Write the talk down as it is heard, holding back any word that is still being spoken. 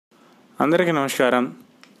అందరికీ నమస్కారం.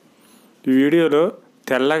 ఈ వీడియోలో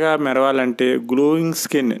తెల్లగా మెరవాలంటే, గ్లోయింగ్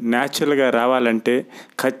స్కిన్ న్యాచురల్గా రావాలంటే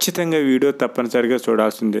ఖచ్చితంగా వీడియో తప్పనిసరిగా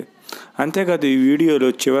చూడాల్సిందే. అంతేకాదు ఈ వీడియోలో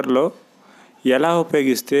చివరిలో ఎలా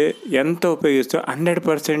ఉపయోగిస్తే, ఎంత ఉపయోగిస్తే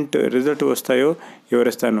 100% రిజల్ట్ వస్తాయో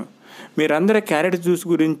వివరిస్తాను. మీరందరూ క్యారెట్ జ్యూస్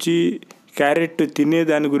గురించి, క్యారెట్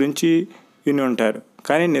తినేదాని గురించి విని ఉంటారు.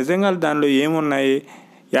 కానీ నిజంగా దానిలో ఏమున్నాయి,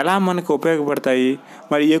 ఎలా మనకు ఉపయోగపడతాయి,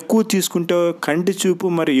 మరి ఎక్కువ తీసుకుంటే కంటి చూపు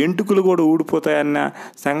మరి ఎంటుకలు కూడా ఊడిపోతాయన్న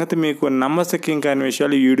సంగతి మీకు నమ్మశక్యం కాని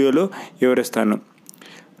విషయాలు ఈ వీడియోలో వివరిస్తాను.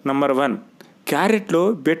 నంబర్ 1, క్యారెట్లో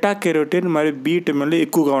బీటా కెరోటిన్ మరియు బి విటమిన్లు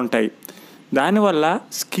ఎక్కువగా ఉంటాయి. దానివల్ల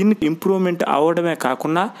స్కిన్ ఇంప్రూవ్మెంట్ అవ్వడమే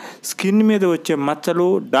కాకుండా స్కిన్ మీద వచ్చే మచ్చలు,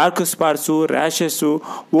 dark spots, rashes,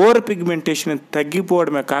 over pigmentation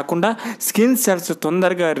తగ్గిపోవడమే కాకుండా స్కిన్ సెల్స్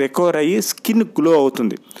తొందరగా రికవర్ అయ్యి స్కిన్ గ్లో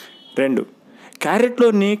అవుతుంది. 2,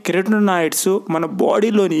 క్యారెట్లోని కెరోటినాయిడ్స్ మన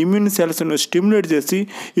బాడీలోని ఇమ్యూన్ సెల్స్ను స్టిమ్యులేట్ చేసి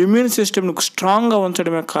ఇమ్యూన్ సిస్టమ్ను స్ట్రాంగ్గా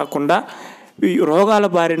ఉంచడమే కాకుండా రోగాల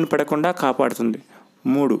బారిన పడకుండా కాపాడుతుంది.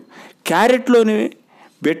 3, క్యారెట్లోని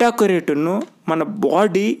బీటా కెరోటిన్ను మన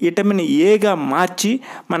బాడీ విటమిన్ ఏగా మార్చి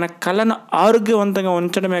మన కళ్ళను ఆరోగ్యవంతంగా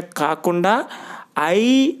ఉంచడమే కాకుండా ఐ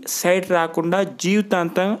సైట్ రాకుండా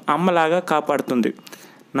జీవితాంతం అమ్మలాగా కాపాడుతుంది.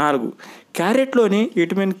 4, క్యారెట్లోని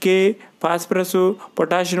vitamin K, phosphorus,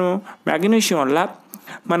 potassium, magnesium వల్ల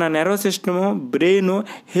మన నర్వస్ సిస్టము, బ్రెయిన్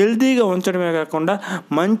హెల్తీగా ఉంచడమే కాకుండా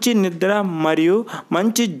మంచి నిద్ర మరియు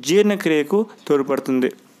మంచి జీర్ణక్రియకు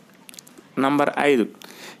తోడ్పడుతుంది. నంబర్ 5,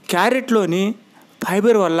 క్యారెట్లోని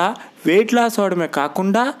ఫైబర్ వల్ల వెయిట్ లాస్ అవడమే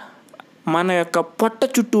కాకుండా మన యొక్క పొట్ట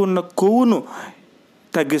చుట్టూ ఉన్న కొవ్వును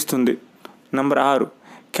తగ్గిస్తుంది. నంబర్ 6,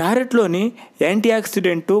 క్యారెట్లోని యాంటీ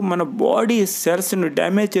ఆక్సిడెంట్ మన బాడీ సెల్స్ను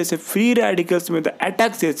డ్యామేజ్ చేసే ఫ్రీ రాడికల్స్ మీద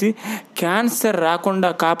అటాక్ చేసి క్యాన్సర్ రాకుండా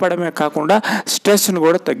కాపాడమే కాకుండా స్ట్రెస్ను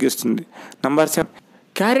కూడా తగ్గిస్తుంది. నంబర్ 7,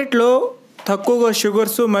 క్యారెట్లో తక్కువగా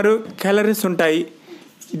షుగర్స్ మరియు క్యాలరీస్ ఉంటాయి.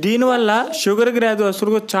 దీనివల్ల షుగర్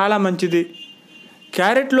వ్యాధిగ్రస్తులకు చాలా మంచిది.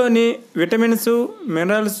 క్యారెట్లోని విటమిన్స్,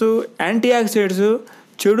 మినరల్స్, యాంటీ ఆక్సిడెంట్స్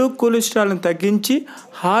చెడు కొలెస్ట్రాల్ను తగ్గించి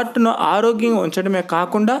హార్ట్ను ఆరోగ్యంగా ఉంచడమే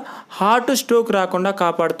కాకుండా హార్ట్ స్ట్రోక్ రాకుండా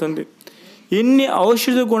కాపాడుతుంది. ఇన్ని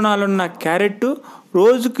ఔషధ గుణాలున్న క్యారెట్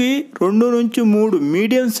రోజుకి 2 నుంచి 3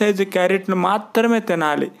 మీడియం సైజు క్యారెట్ను మాత్రమే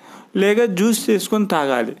తినాలి, లేక జ్యూస్ చేసుకొని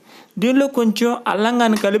తాగాలి. దీనిలో కొంచెం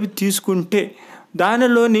అల్లంగాన్ని కలిపి తీసుకుంటే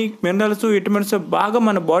దానిలోని మినరల్స్, విటమిన్స్ బాగా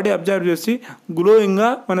మన బాడీ అబ్జర్వ్ చేసి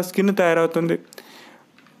గ్లోయింగ్గా మన స్కిన్ తయారవుతుంది.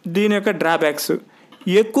 దీని యొక్క డ్రాబ్యాక్స్: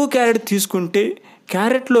 ఎక్కువ క్యారెట్ తీసుకుంటే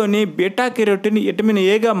క్యారెట్లోని బీటా కెరోటిన్ విటమిన్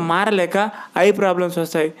ఏగా మారలేక ఐ ప్రాబ్లమ్స్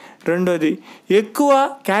వస్తాయి. రెండోది, ఎక్కువ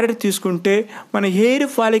క్యారెట్ తీసుకుంటే మన హెయిర్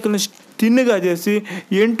ఫాలికల్ని థిన్గా చేసి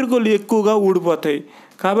ఎంట్రుకలు ఎక్కువగా ఊడిపోతాయి.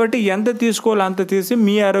 కాబట్టి ఎంత తీసుకోవాలో అంత తీసి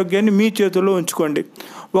మీ ఆరోగ్యాన్ని మీ చేతుల్లో ఉంచుకోండి.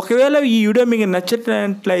 ఒకవేళ ఈ వీడియో మీకు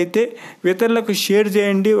నచ్చినట్లయితే ఇతరులకు షేర్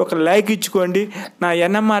చేయండి, ఒక లైక్ ఇచ్చుకోండి, నా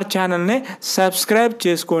ఎన్ఎంఆర్ ఛానల్ని సబ్స్క్రైబ్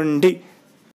చేసుకోండి.